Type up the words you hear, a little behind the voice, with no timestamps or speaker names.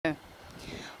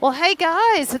Well, hey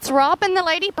guys, it's Robin the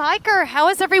Lady Biker. How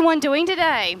is everyone doing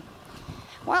today?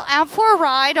 Well, out for a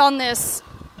ride on this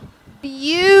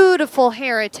beautiful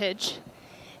Heritage.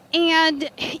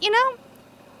 And,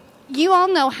 you all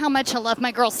know how much I love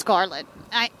my girl Scarlett.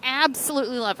 I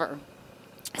absolutely love her.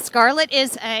 Scarlett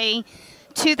is a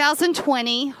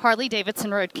 2020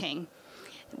 Harley-Davidson Road King.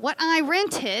 What I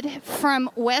rented from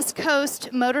West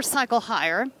Coast Motorcycle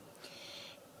Hire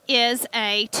is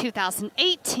a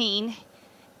 2018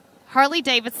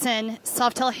 Harley-Davidson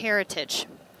Softail Heritage.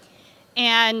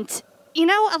 And,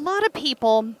 a lot of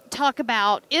people talk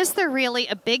about, is there really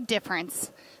a big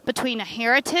difference between a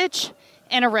Heritage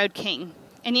and a Road King?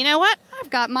 And you know what? I've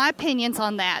got my opinions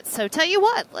on that. So tell you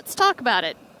what, let's talk about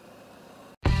it.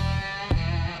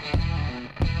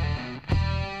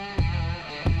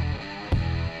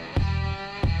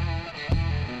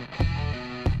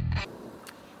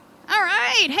 All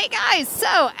right. Hey guys. So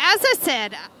as I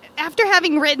said, after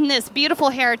having ridden this beautiful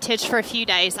Heritage for a few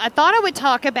days, I thought I would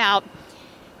talk about,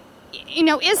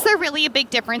 is there really a big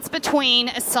difference between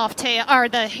a Softail or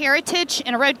the Heritage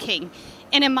and a Road King?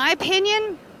 And in my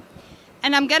opinion,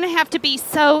 and I'm going to have to be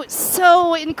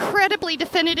so incredibly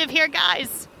definitive here,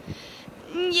 guys.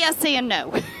 Yes and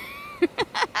no.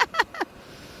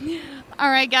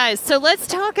 All right, guys. So let's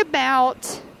talk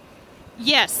about,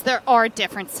 yes, there are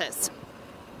differences.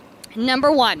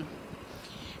 Number one,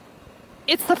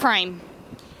 it's the frame.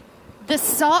 The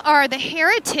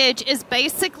Heritage is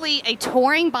basically a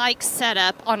touring bike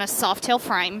setup on a Softail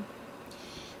frame,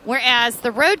 whereas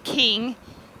the Road King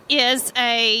is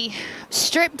a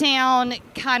stripped down,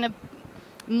 kind of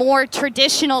more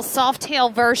traditional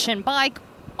Softail version bike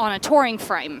on a touring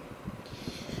frame.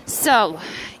 So,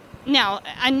 now,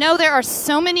 I know there are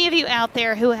so many of you out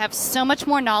there who have so much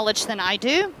more knowledge than I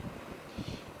do.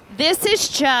 This is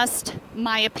just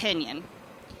my opinion.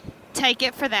 Take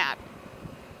it for that.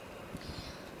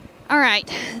 All right,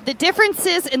 the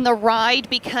differences in the ride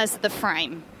because of the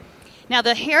frame. Now,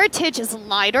 the Heritage is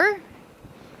lighter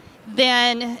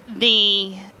than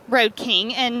the Road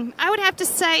King, and I would have to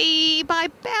say by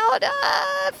about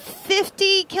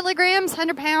 50 kilograms,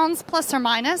 100 pounds, plus or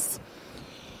minus.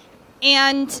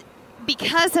 And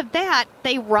because of that,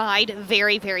 they ride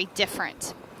very, very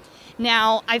different.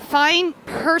 Now, I find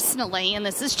personally, and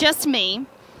this is just me,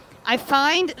 I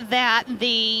find that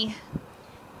the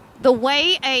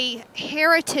way a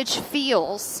Heritage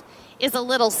feels is a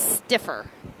little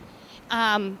stiffer.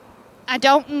 I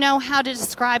don't know how to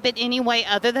describe it any way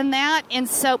other than that. And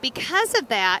so because of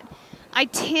that, I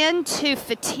tend to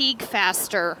fatigue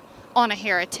faster on a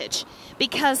Heritage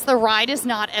because the ride is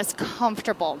not as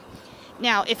comfortable.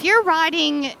 Now, if you're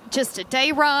riding just a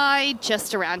day ride,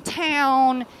 just around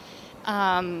town,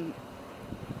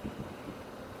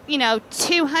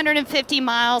 250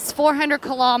 miles, 400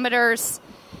 kilometers,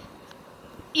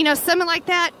 something like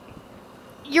that,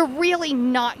 you're really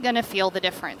not going to feel the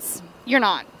difference. You're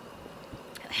not.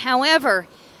 However,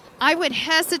 I would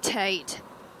hesitate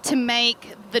to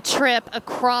make the trip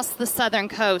across the southern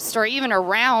coast or even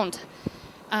around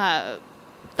the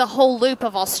whole loop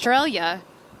of Australia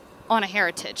on a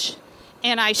Heritage.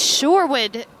 And I sure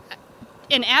would,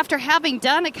 and after having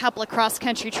done a couple of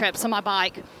cross-country trips on my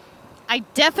bike, I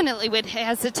definitely would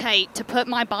hesitate to put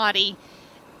my body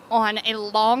on a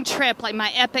long trip like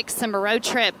my epic summer road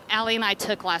trip Allie and I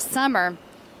took last summer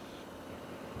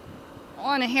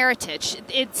on a Heritage.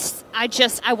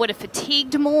 I would have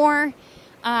fatigued more.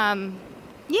 That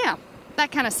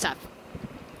kind of stuff.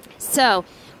 So,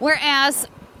 whereas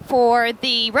for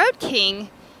the Road King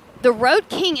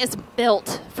is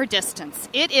built for distance.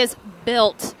 It is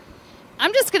built.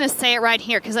 I'm just going to say it right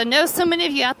here because I know so many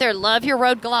of you out there love your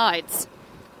road glides.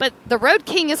 But the Road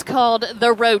King is called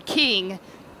the Road King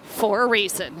for a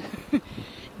reason.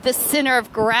 The center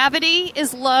of gravity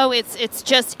is low. It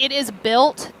is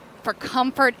built for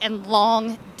comfort and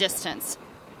long distance.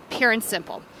 Pure and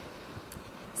simple.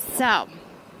 So,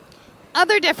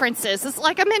 other differences is,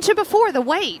 like I mentioned before, the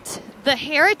weight. The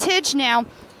Heritage now,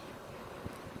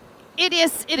 it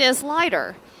is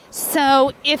lighter.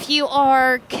 So if you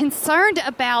are concerned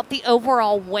about the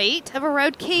overall weight of a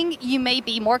Road King, you may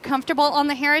be more comfortable on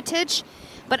the Heritage.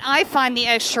 But I find the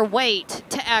extra weight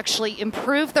to actually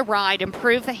improve the ride,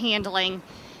 improve the handling.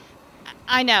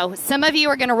 I know some of you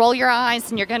are going to roll your eyes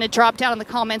and you're going to drop down in the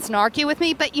comments and argue with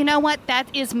me, but you know what? That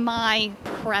is my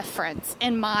preference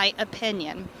and my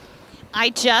opinion. I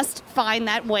just find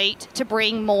that weight to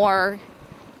bring more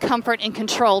comfort and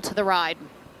control to the ride.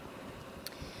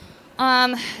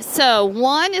 So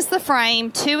 1 is the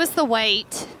frame, 2 is the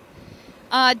weight.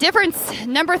 Difference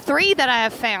number 3 that I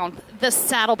have found, the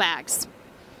saddlebags.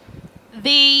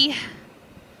 The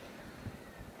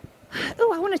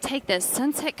to take this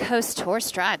Sunset Coast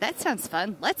Tourist Drive. That sounds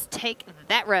fun. Let's take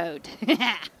that road.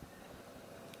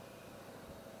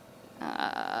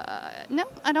 No,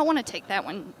 I don't want to take that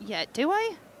one yet, do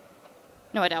I?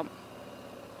 No, I don't.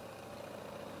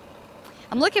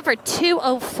 I'm looking for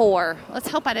 204. Let's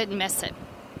hope I didn't miss it.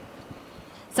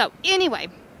 So, anyway.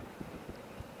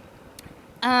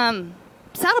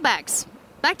 Saddlebags.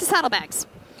 Back to saddlebags.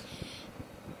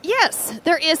 Yes,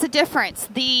 there is a difference.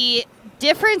 The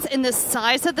difference in the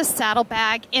size of the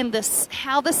saddlebag and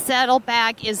how the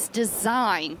saddlebag is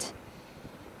designed.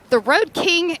 The Road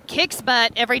King kicks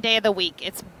butt every day of the week.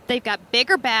 They've got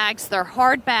bigger bags. They're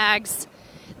hard bags.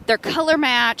 They're color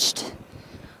matched.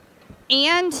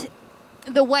 And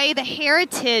the way the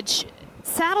Heritage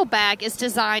saddlebag is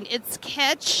designed, its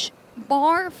catch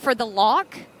bar for the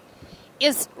lock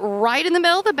is right in the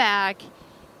middle of the bag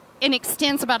and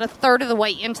extends about a third of the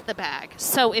way into the bag.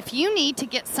 So if you need to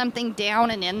get something down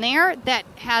and in there that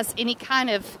has any kind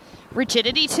of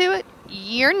rigidity to it,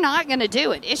 you're not going to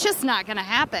do it. It's just not going to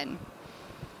happen.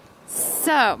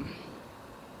 So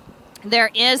there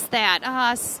is that.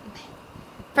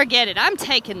 Forget it. I'm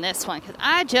taking this one because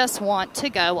I just want to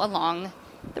go along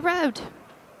the road.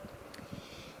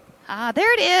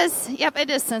 There it is. Yep, it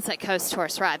is Sunset Coast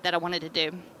Tourist Ride that I wanted to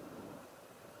do.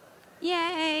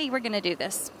 Yay, we're going to do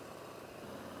this.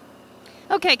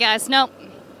 Okay, guys, nope.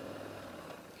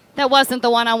 That wasn't the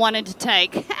one I wanted to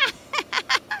take.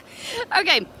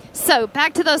 Okay, so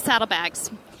back to those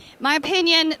saddlebags. My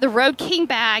opinion, the Road King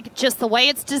bag, just the way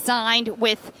it's designed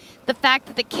with the fact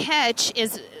that the catch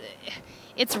is,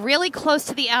 it's really close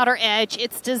to the outer edge.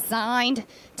 It's designed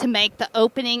to make the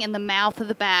opening in the mouth of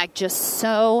the bag just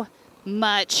so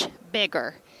much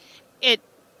bigger.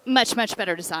 Much, much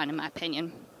better design in my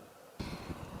opinion.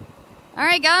 All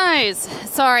right, guys.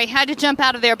 Sorry, had to jump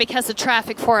out of there because of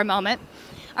traffic for a moment.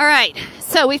 All right,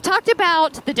 so we've talked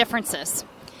about the differences.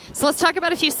 So let's talk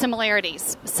about a few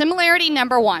similarities. Similarity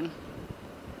number one.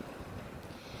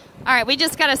 All right, we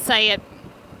just got to say it.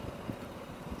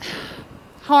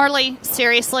 Harley,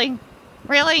 seriously?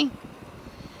 Really?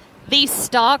 The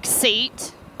stock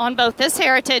seat on both this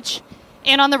Heritage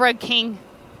and on the Road King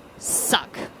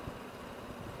suck.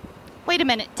 Wait a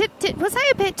minute. Was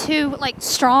I a bit too,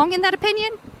 strong in that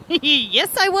opinion?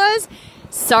 Yes, I was.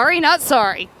 Sorry, not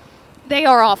sorry. They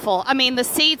are awful. I mean, the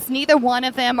seats, neither one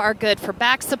of them are good for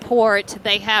back support.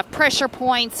 They have pressure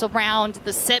points around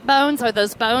the sit bones or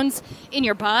those bones in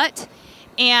your butt,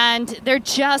 and they're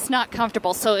just not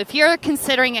comfortable. So if you're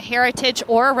considering a Heritage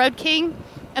or a Road King,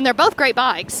 and they're both great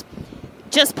bikes,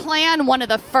 just plan one of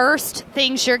the first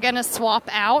things you're going to swap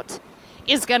out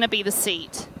is going to be the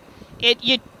seat.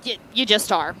 You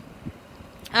just are.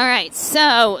 All right,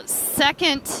 so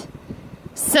second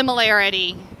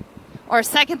similarity, or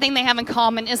second thing they have in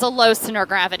common, is a low center of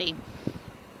gravity.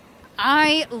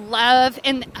 I love,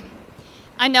 and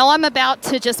I know I'm about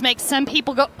to just make some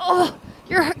people go, oh,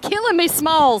 you're killing me,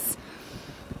 Smalls.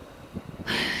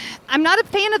 I'm not a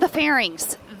fan of the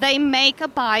fairings. They make a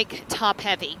bike top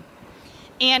heavy.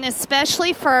 And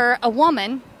especially for a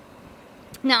woman,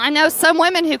 now I know some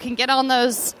women who can get on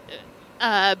those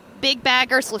big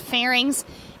baggers with fairings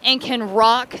and can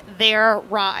rock their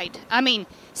ride. I mean,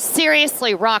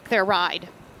 seriously rock their ride.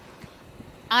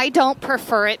 I don't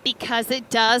prefer it because it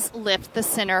does lift the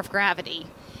center of gravity.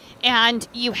 And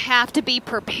you have to be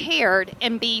prepared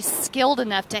and be skilled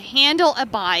enough to handle a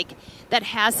bike that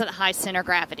has that high center of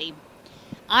gravity.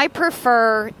 I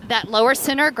prefer that lower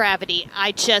center of gravity.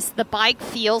 The bike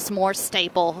feels more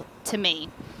stable to me.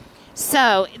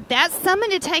 So that's something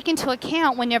to take into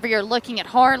account whenever you're looking at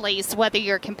Harleys, whether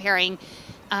you're comparing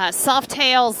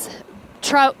Softails,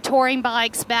 touring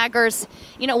bikes, baggers,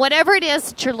 whatever it is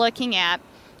that you're looking at,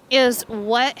 is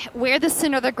where the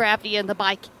center of the gravity in the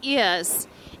bike is.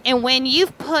 And when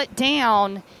you've put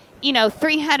down,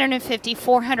 350,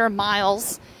 400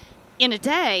 miles in a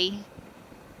day,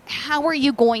 how are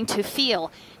you going to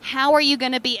feel? How are you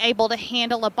going to be able to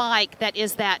handle a bike that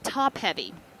is that top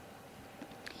heavy?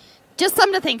 Just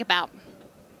something to think about.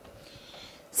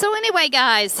 So anyway,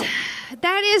 guys,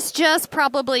 that is just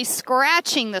probably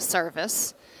scratching the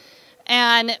surface.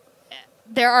 And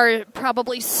there are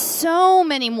probably so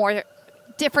many more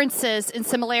differences and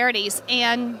similarities.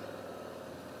 And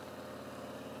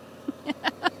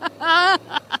I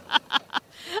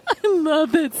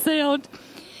love that sound.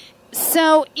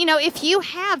 So, if you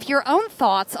have your own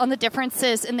thoughts on the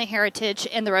differences in the Heritage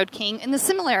and the Road King and the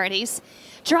similarities,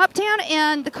 drop down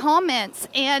in the comments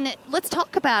and let's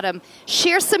talk about them.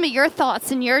 Share some of your thoughts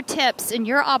and your tips and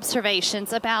your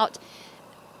observations about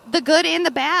the good and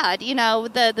the bad,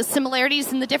 the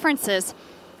similarities and the differences.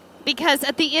 Because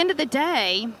at the end of the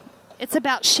day, It's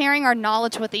about sharing our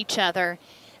knowledge with each other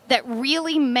that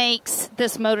really makes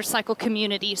this motorcycle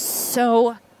community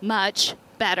so much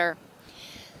better.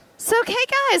 So, okay,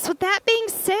 guys, with that being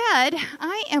said,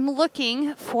 I am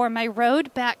looking for my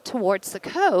road back towards the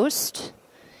coast.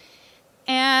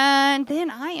 And then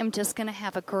I am just going to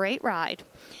have a great ride.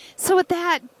 So with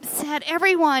that said,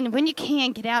 everyone, when you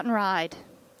can, get out and ride.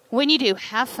 When you do,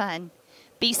 have fun.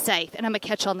 Be safe. And I'm going to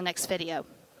catch you on the next video.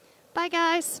 Bye,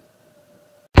 guys.